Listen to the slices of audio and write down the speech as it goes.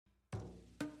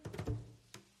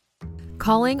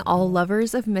Calling all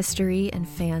lovers of mystery and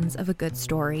fans of a good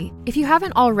story. If you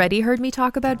haven't already heard me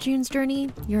talk about June's Journey,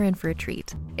 you're in for a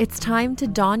treat. It's time to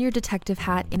don your detective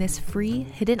hat in this free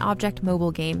hidden object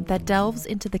mobile game that delves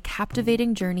into the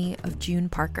captivating journey of June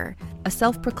Parker, a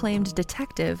self-proclaimed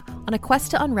detective on a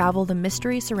quest to unravel the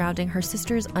mystery surrounding her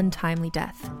sister's untimely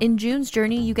death. In June's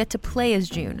Journey, you get to play as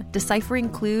June, deciphering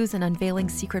clues and unveiling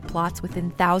secret plots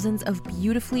within thousands of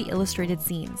beautifully illustrated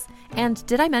scenes. And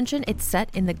did I mention it's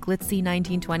set in the glitzy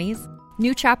 1920s?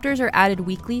 New chapters are added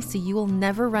weekly, so you will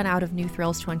never run out of new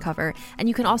thrills to uncover, and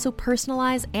you can also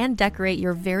personalize and decorate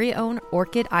your very own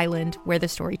Orchid Island where the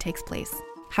story takes place.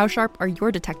 How sharp are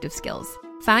your detective skills?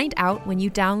 Find out when you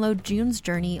download June's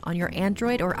Journey on your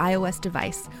Android or iOS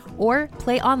device, or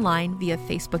play online via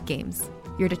Facebook Games.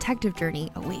 Your detective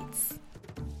journey awaits.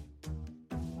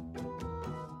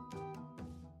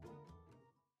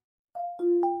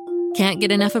 Can't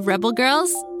get enough of Rebel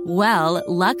Girls? Well,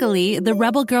 luckily, the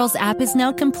Rebel Girls app is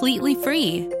now completely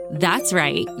free. That's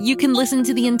right. You can listen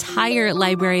to the entire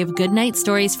library of goodnight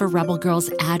stories for Rebel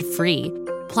Girls ad-free.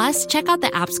 Plus, check out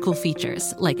the app's cool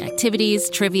features like activities,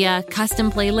 trivia,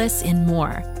 custom playlists, and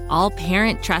more. All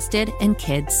parent-trusted and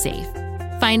kids-safe.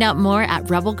 Find out more at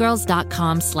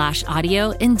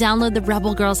rebelgirls.com/audio and download the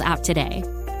Rebel Girls app today.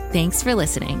 Thanks for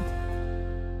listening.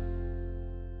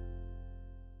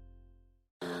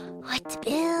 What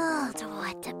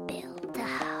to build?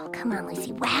 Oh, come on,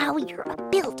 Lucy. Wow, you're a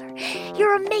builder.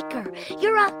 You're a maker.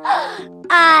 You're a...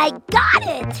 I got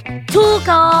it! Tool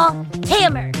call.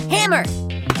 Hammer.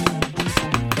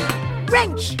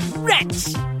 Wrench.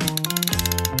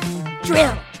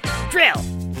 Drill.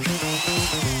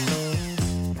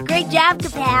 Great job,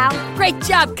 Kapow. Great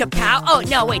job, Kapow. Oh,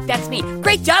 no, wait, that's me.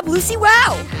 Great job, Lucy.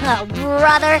 Wow. Oh,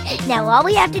 brother. Now all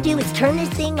we have to do is turn this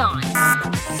thing on.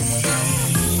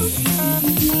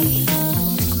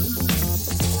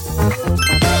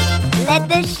 Let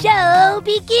the show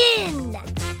begin!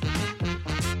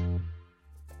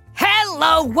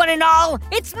 Hello, one and all.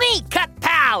 It's me,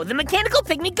 Kapow, the mechanical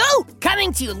pygmy goat,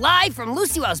 coming to you live from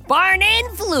Lucy Wow's barn in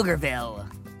Pflugerville.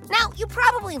 Now, you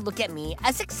probably look at me,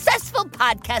 a successful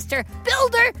podcaster,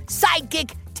 builder,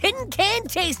 sidekick, tin can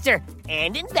taster,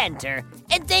 and inventor,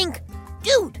 and think,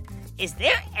 dude, is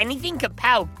there anything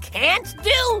Kapow can't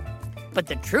do? But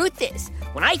the truth is,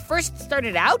 when I first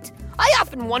started out, I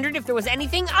often wondered if there was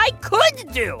anything I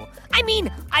could do. I mean,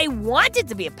 I wanted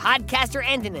to be a podcaster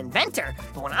and an inventor,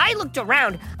 but when I looked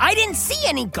around, I didn't see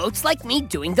any goats like me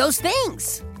doing those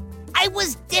things. I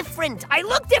was different. I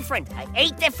looked different. I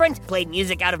ate different, played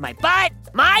music out of my butt.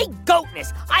 My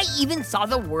goatness. I even saw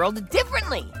the world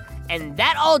differently. And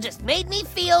that all just made me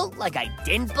feel like I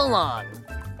didn't belong.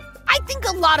 I think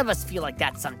a lot of us feel like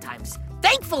that sometimes.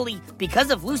 Thankfully,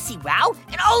 because of Lucy Wow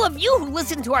and all of you who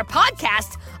listen to our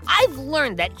podcast, I've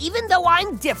learned that even though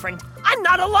I'm different, I'm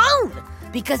not alone.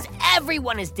 Because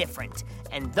everyone is different.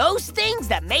 And those things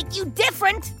that make you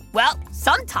different, well,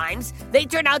 sometimes they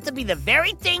turn out to be the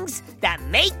very things that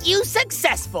make you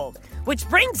successful. Which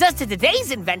brings us to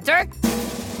today's inventor,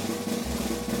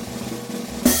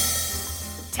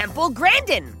 Temple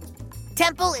Grandin.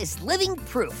 Temple is living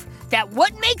proof that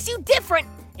what makes you different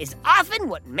is often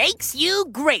what makes you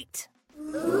great.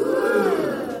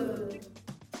 Ooh.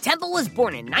 Temple was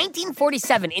born in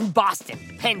 1947 in Boston,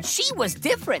 and she was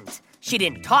different. She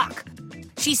didn't talk.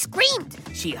 She screamed,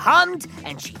 she hummed,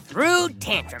 and she threw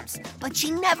tantrums, but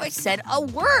she never said a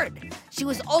word. She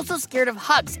was also scared of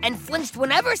hugs and flinched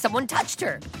whenever someone touched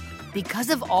her.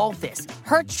 Because of all this,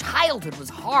 her childhood was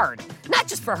hard, not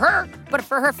just for her, but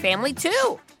for her family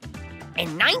too.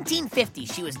 In 1950,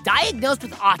 she was diagnosed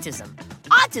with autism.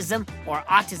 Autism, or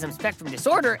autism spectrum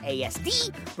disorder,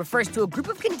 ASD, refers to a group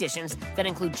of conditions that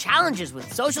include challenges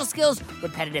with social skills,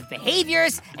 repetitive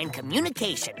behaviors, and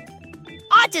communication.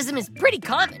 Autism is pretty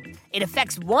common. It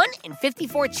affects 1 in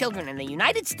 54 children in the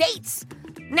United States.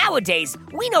 Nowadays,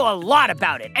 we know a lot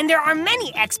about it, and there are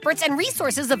many experts and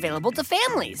resources available to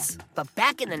families. But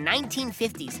back in the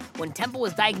 1950s, when Temple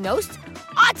was diagnosed,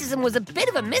 autism was a bit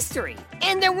of a mystery,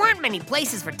 and there weren't many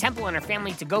places for Temple and her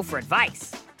family to go for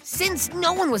advice. Since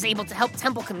no one was able to help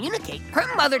Temple communicate, her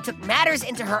mother took matters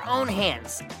into her own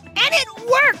hands. And it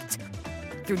worked!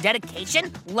 Through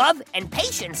dedication, love, and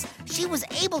patience, she was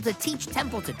able to teach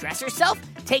Temple to dress herself,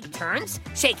 take turns,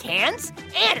 shake hands,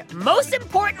 and most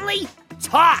importantly,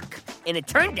 talk. And it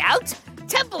turned out,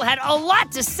 Temple had a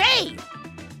lot to say.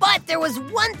 But there was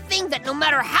one thing that no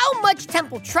matter how much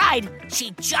Temple tried,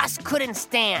 she just couldn't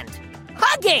stand.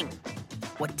 Hugging!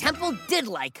 What Temple did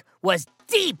like was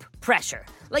deep pressure,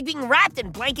 like being wrapped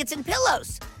in blankets and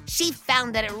pillows. she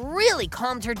found that it really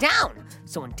calmed her down.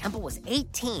 So when Temple was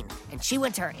 18 and she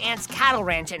went to her aunt's cattle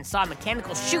ranch and saw a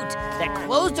mechanical chute that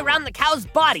closed around the cows'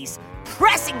 bodies,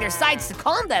 pressing their sides to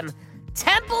calm them,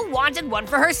 Temple wanted one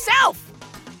for herself.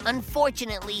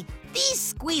 Unfortunately, these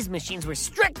squeeze machines were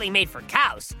strictly made for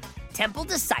cows. Temple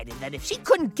decided that if she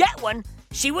couldn't get one,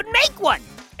 she would make one.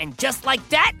 And just like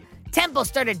that, Temple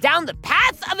started down the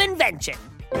path of invention.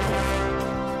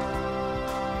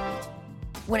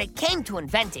 When it came to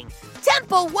inventing,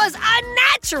 Temple was a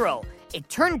natural. It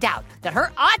turned out that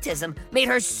her autism made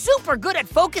her super good at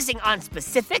focusing on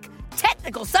specific,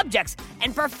 technical subjects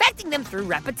and perfecting them through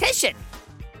repetition.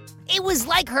 It was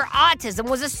like her autism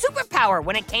was a superpower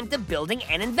when it came to building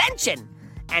an invention.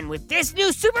 And with this new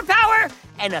superpower,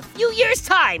 in a few years'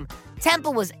 time,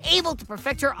 Temple was able to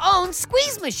perfect her own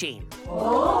squeeze machine.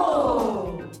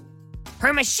 Oh!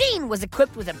 Her machine was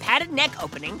equipped with a padded neck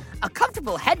opening, a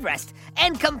comfortable headrest,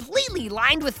 and completely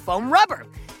lined with foam rubber.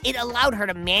 It allowed her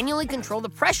to manually control the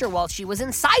pressure while she was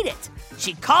inside it.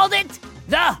 She called it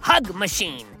the Hug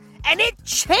Machine, and it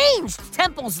changed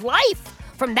Temple's life.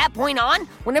 From that point on,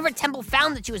 whenever Temple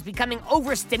found that she was becoming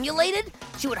overstimulated,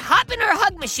 she would hop in her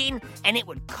Hug Machine and it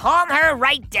would calm her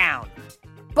right down.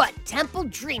 But Temple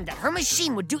dreamed that her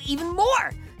machine would do even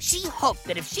more. She hoped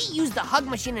that if she used the Hug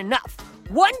Machine enough,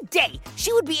 one day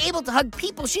she would be able to hug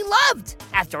people she loved.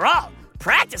 After all,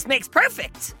 practice makes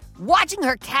perfect. Watching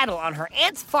her cattle on her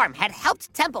aunt's farm had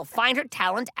helped Temple find her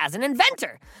talent as an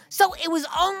inventor. So it was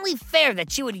only fair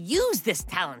that she would use this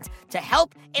talent to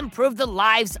help improve the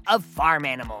lives of farm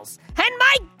animals. And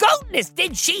my goodness,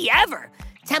 did she ever!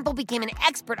 Temple became an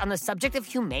expert on the subject of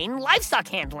humane livestock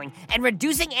handling and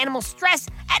reducing animal stress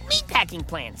at meatpacking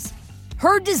plants.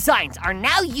 Her designs are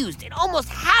now used in almost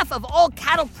half of all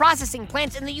cattle processing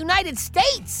plants in the United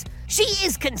States. She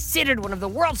is considered one of the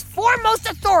world's foremost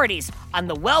authorities on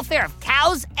the welfare of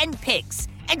cows and pigs,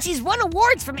 and she's won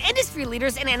awards from industry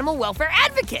leaders and animal welfare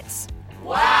advocates.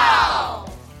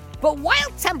 Wow! But while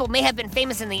Temple may have been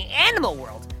famous in the animal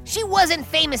world, she wasn't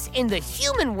famous in the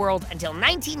human world until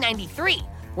 1993,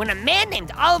 when a man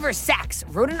named Oliver Sacks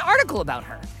wrote an article about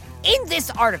her. In this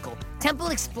article, Temple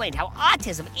explained how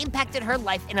autism impacted her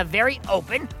life in a very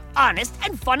open, honest,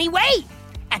 and funny way.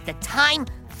 At the time,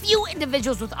 few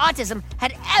individuals with autism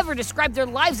had ever described their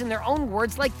lives in their own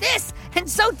words like this, and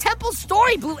so Temple's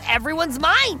story blew everyone's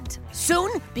mind.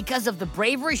 Soon, because of the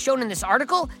bravery shown in this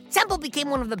article, Temple became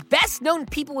one of the best-known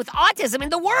people with autism in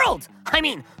the world. I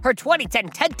mean, her 2010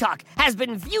 TED Talk has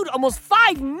been viewed almost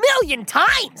 5 million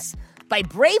times. By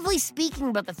bravely speaking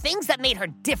about the things that made her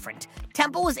different,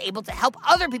 Temple was able to help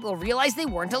other people realize they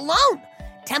weren't alone.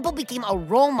 Temple became a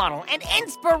role model and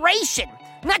inspiration,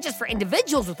 not just for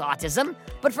individuals with autism,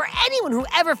 but for anyone who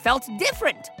ever felt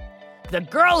different. The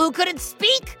girl who couldn't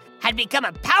speak had become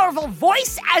a powerful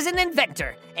voice as an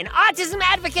inventor, an autism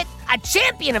advocate, a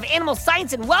champion of animal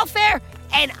science and welfare,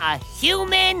 and a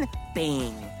human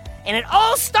being. And it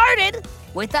all started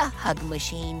with a Hug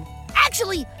Machine.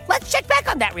 Actually, let's check back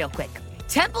on that real quick.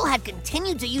 Temple had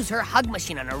continued to use her Hug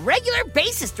Machine on a regular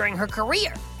basis during her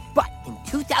career, but in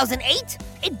 2008,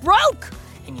 it broke.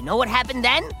 And you know what happened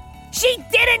then? She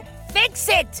didn't fix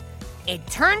it. It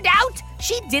turned out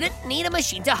she didn't need a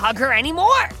machine to hug her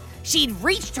anymore. She'd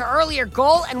reached her earlier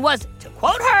goal and was, to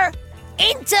quote her,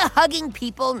 into hugging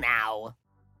people now.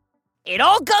 It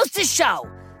all goes to show,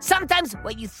 sometimes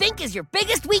what you think is your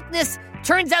biggest weakness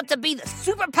turns out to be the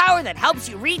superpower that helps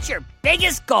you reach your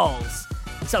biggest goals.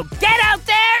 So get out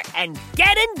there and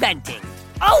get inventing.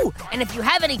 Oh, and if you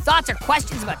have any thoughts or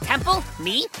questions about Temple,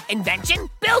 me, Invention,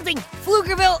 building,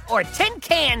 Pflugerville, or tin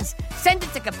cans, send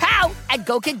it to Kapow at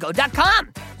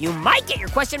GoKidGo.com. You might get your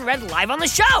question read live on the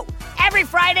show every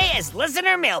Friday as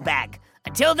listener mailbag.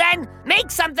 Until then, make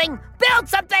something, build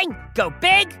something, go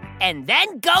big, and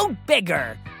then go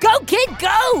bigger. Go Kid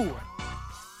Go!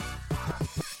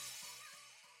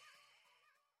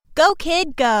 Go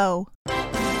Kid Go!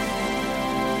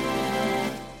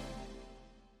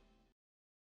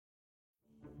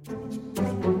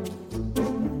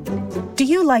 Do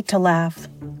you like to laugh?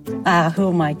 Who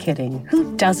am I kidding?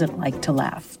 Who doesn't like to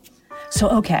laugh? So,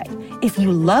 okay, if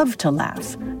you love to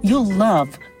laugh, you'll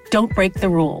love Don't Break the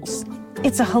Rules.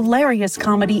 It's a hilarious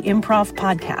comedy improv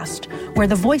podcast where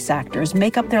the voice actors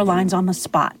make up their lines on the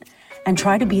spot and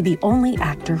try to be the only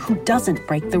actor who doesn't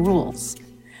break the rules.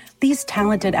 These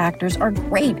talented actors are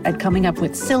great at coming up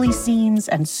with silly scenes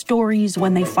and stories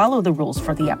when they follow the rules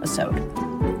for the episode.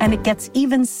 And it gets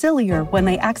even sillier when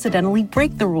they accidentally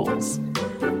break the rules.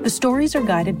 The stories are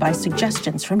guided by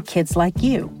suggestions from kids like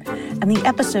you, and the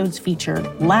episodes feature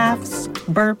laughs,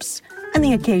 burps, and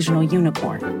the occasional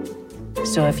unicorn.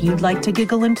 So if you'd like to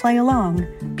giggle and play along,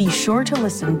 be sure to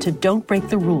listen to Don't Break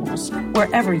the Rules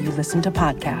wherever you listen to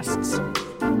podcasts.